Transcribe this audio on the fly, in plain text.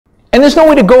And there's no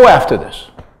way to go after this,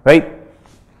 right?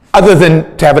 Other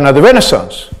than to have another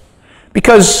Renaissance.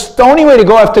 Because the only way to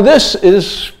go after this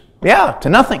is, yeah, to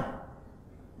nothing.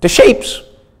 To shapes.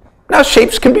 Now,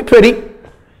 shapes can be pretty.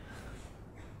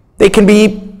 They can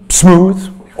be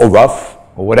smooth or rough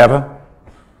or whatever.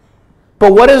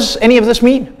 But what does any of this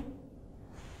mean?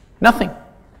 Nothing.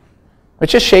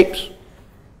 It's just shapes.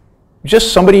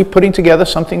 Just somebody putting together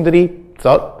something that he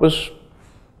thought was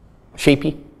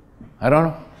shapey. I don't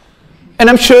know. And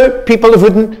I'm sure people have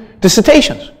written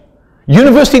dissertations,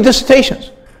 university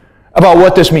dissertations, about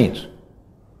what this means.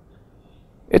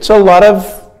 It's a lot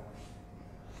of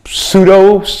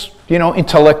pseudo,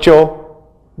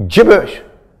 intellectual gibberish.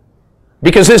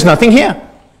 Because there's nothing here.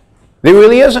 There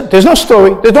really isn't. There's no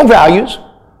story. There's no values.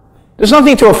 There's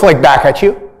nothing to reflect back at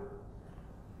you.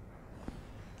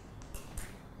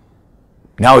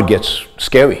 Now it gets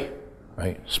scary,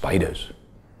 right? Spiders,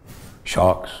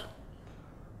 sharks.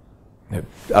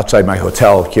 Outside my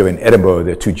hotel here in Edinburgh,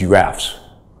 there are 2 giraffes.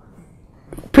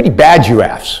 Pretty bad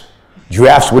giraffes.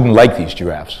 Giraffes wouldn't like these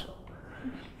giraffes.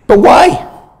 But why?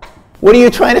 What are you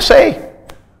trying to say?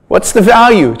 What's the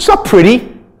value? It's not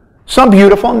pretty. It's not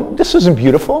beautiful. This isn't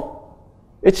beautiful.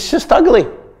 It's just ugly.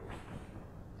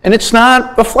 And it's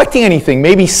not reflecting anything.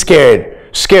 Maybe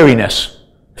scariness,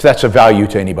 if that's a value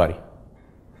to anybody.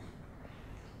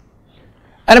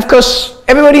 And of course,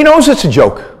 everybody knows it's a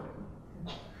joke.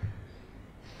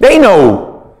 They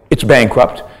know it's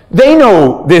bankrupt. They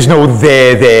know there's no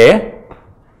there.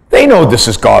 They know this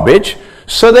is garbage.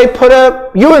 So they put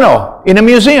a urinal in a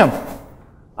museum.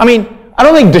 I mean, I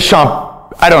don't think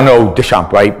Duchamp, I don't know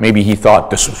Duchamp, right? Maybe he thought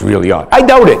this was really art. I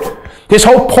doubt it. His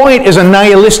whole point is a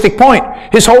nihilistic point.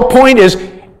 His whole point is,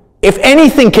 if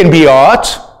anything can be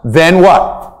art, then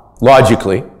what?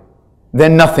 Logically,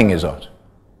 then nothing is art.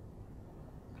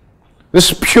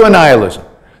 This is pure nihilism.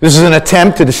 This is an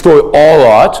attempt to destroy all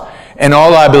art and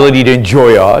all our ability to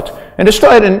enjoy art and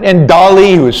destroy it. And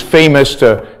Dali, who is famous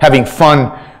to having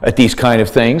fun at these kind of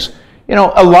things,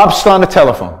 a lobster on a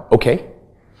telephone. Okay.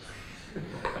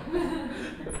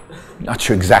 Not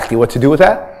sure exactly what to do with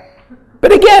that.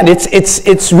 But again,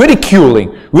 it's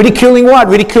ridiculing. Ridiculing what?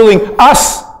 Ridiculing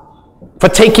us for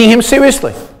taking him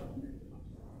seriously.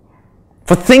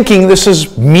 For thinking this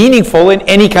is meaningful in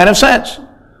any kind of sense.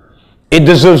 It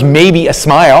deserves maybe a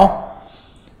smile,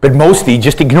 but mostly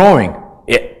just ignoring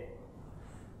it.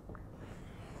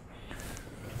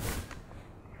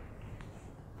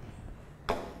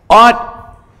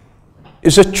 Art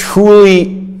is a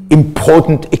truly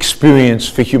important experience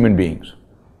for human beings.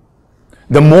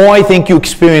 The more I think you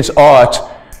experience art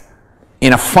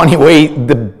in a funny way,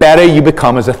 the better you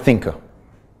become as a thinker.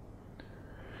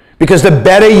 Because the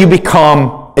better you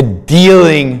become at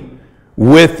dealing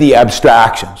with the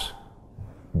abstractions.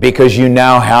 Because you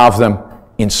now have them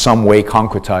in some way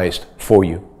concretized for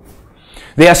you.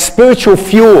 They are spiritual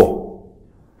fuel.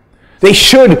 They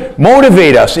should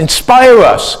motivate us, inspire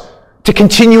us to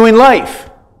continue in life.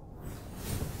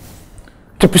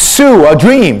 To pursue our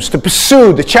dreams, to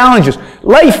pursue the challenges.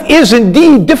 Life is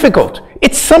indeed difficult.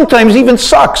 It sometimes even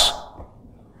sucks.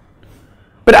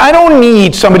 But I don't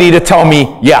need somebody to tell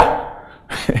me, yeah,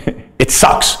 it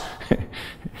sucks.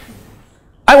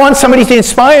 I want somebody to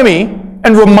inspire me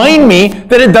and remind me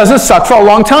that it doesn't suck for a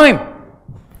long time.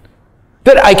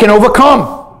 That I can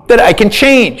overcome. That I can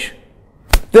change.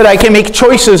 That I can make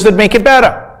choices that make it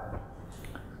better.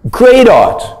 Great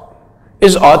art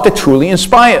is art that truly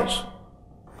inspires.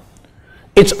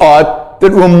 It's art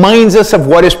that reminds us of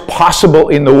what is possible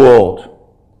in the world.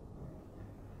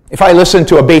 If I listen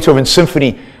to a Beethoven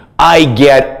symphony, I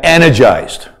get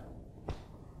energized.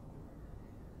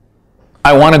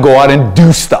 I want to go out and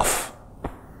do stuff.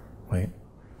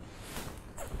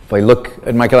 If I look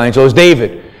at Michelangelo's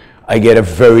David, I get a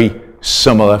very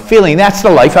similar feeling. That's the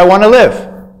life I want to live.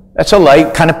 That's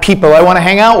the kind of people I want to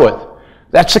hang out with.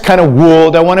 That's the kind of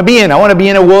world I want to be in. I want to be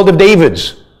in a world of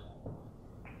Davids.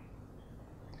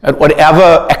 At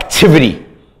whatever activity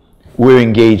we're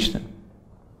engaged in.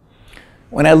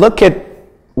 When I look at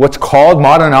what's called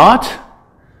modern art,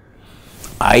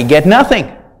 I get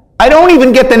nothing. I don't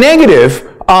even get the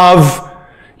negative of,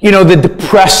 the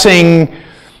depressing,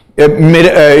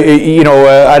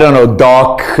 I don't know,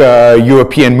 dark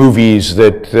European movies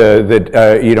that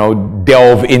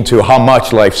delve into how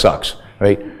much life sucks,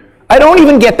 right? I don't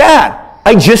even get that.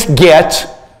 I just get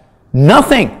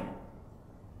nothing.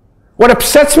 What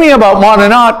upsets me about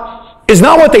modern art is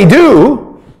not what they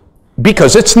do,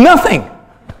 because it's nothing.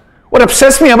 What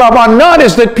upsets me about modern art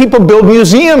is that people build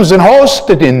museums and host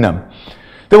it in them.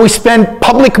 That we spend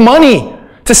public money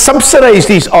to subsidize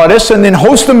these artists and then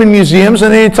host them in museums,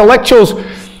 and the intellectuals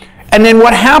And then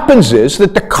what happens is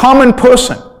that the common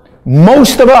person,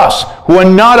 most of us who are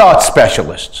not art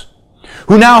specialists,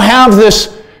 who now have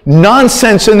this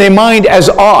nonsense in their mind as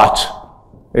art,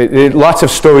 lots of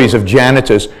stories of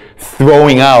janitors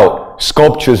throwing out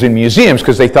sculptures in museums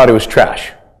because they thought it was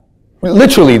trash.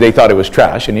 Literally, they thought it was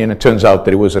trash, and then it turns out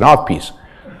that it was an art piece.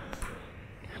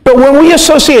 But when we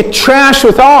associate trash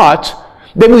with art,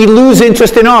 then we lose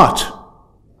interest in art.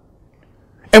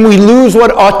 And we lose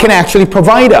what art can actually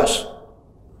provide us.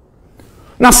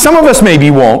 Now, some of us maybe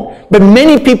won't, but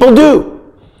many people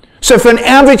do. So if an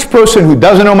average person who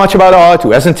doesn't know much about art,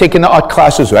 who hasn't taken the art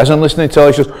classes, who hasn't listened to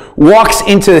lectures, walks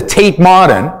into the Tate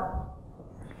Modern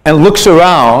and looks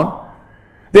around,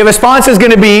 their response is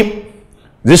going to be,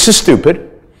 this is stupid.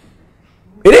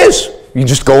 It is. You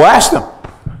just go ask them.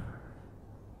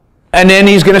 And then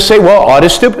he's going to say, well, art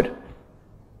is stupid.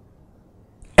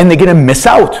 And they're going to miss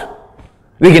out.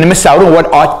 They're going to miss out on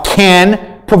what art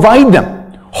can provide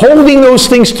them. Holding those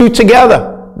two together,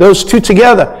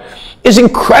 is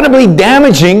incredibly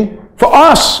damaging for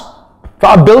us, for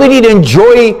our ability to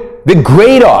enjoy the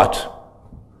great art.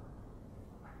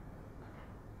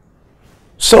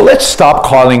 So let's stop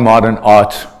calling modern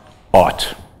art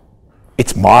art.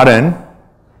 It's modern,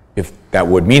 if that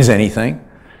word means anything,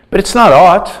 but it's not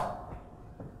art.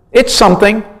 It's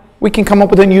something. We can come up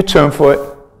with a new term for it.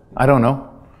 I don't know.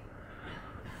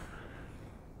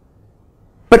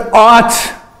 But art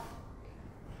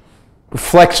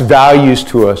reflects values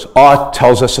to us. Art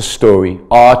tells us a story.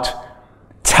 Art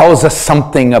tells us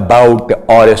something about the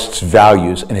artist's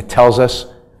values, and it tells us,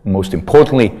 most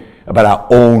importantly, about our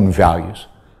own values.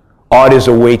 Art is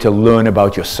a way to learn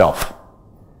about yourself.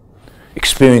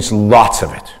 Experience lots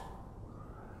of it.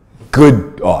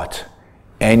 Good art.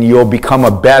 And you'll become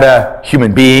a better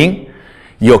human being.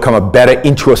 You'll become a better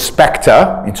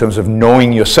introspector in terms of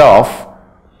knowing yourself.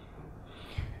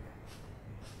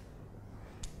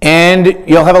 And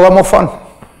you'll have a lot more fun.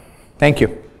 Thank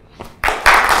you.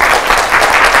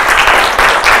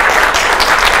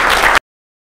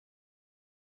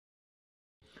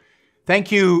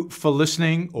 Thank you for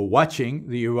listening or watching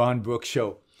the Yaron Brook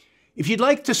Show. If you'd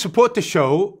like to support the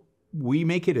show, we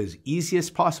make it as easy as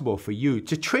possible for you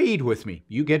to trade with me.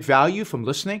 You get value from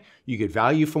listening. You get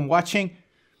value from watching.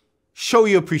 Show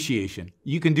your appreciation.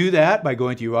 You can do that by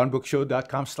going to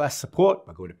yaronbrookshow.com/support,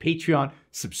 by going to Patreon,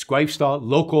 Subscribestar,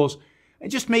 Locals, and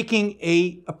just making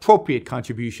a appropriate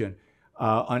contribution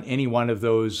on any one of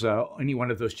those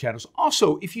channels.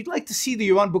 Also, if you'd like to see the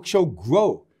Yaron Brook Show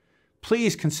grow,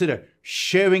 please consider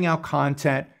sharing our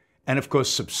content and, of course,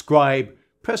 subscribe.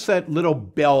 Press that little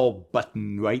bell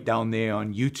button right down there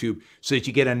on YouTube so that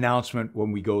you get an announcement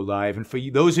when we go live. And for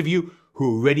those of you who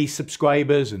are already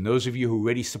subscribers and those of you who are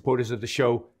already supporters of the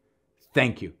show,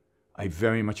 thank you. I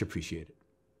very much appreciate it.